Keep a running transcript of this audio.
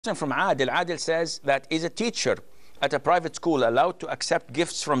From Adil. Adil says that is a teacher at a private school allowed to accept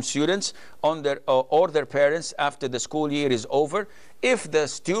gifts from students on their or their parents after the school year is over if the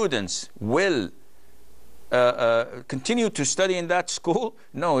students will continue to study in that school?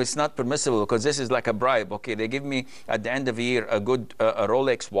 No, it's not permissible, because this is like a bribe. Okay, they give me at the end of the year a good a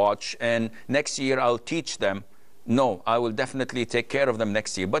Rolex watch, and next year I'll teach them. No, I will definitely take care of them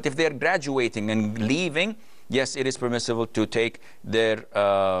next year. But if they're graduating and leaving, yes, it is permissible to take their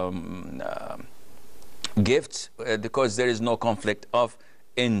gifts because there is no conflict of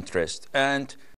interest. And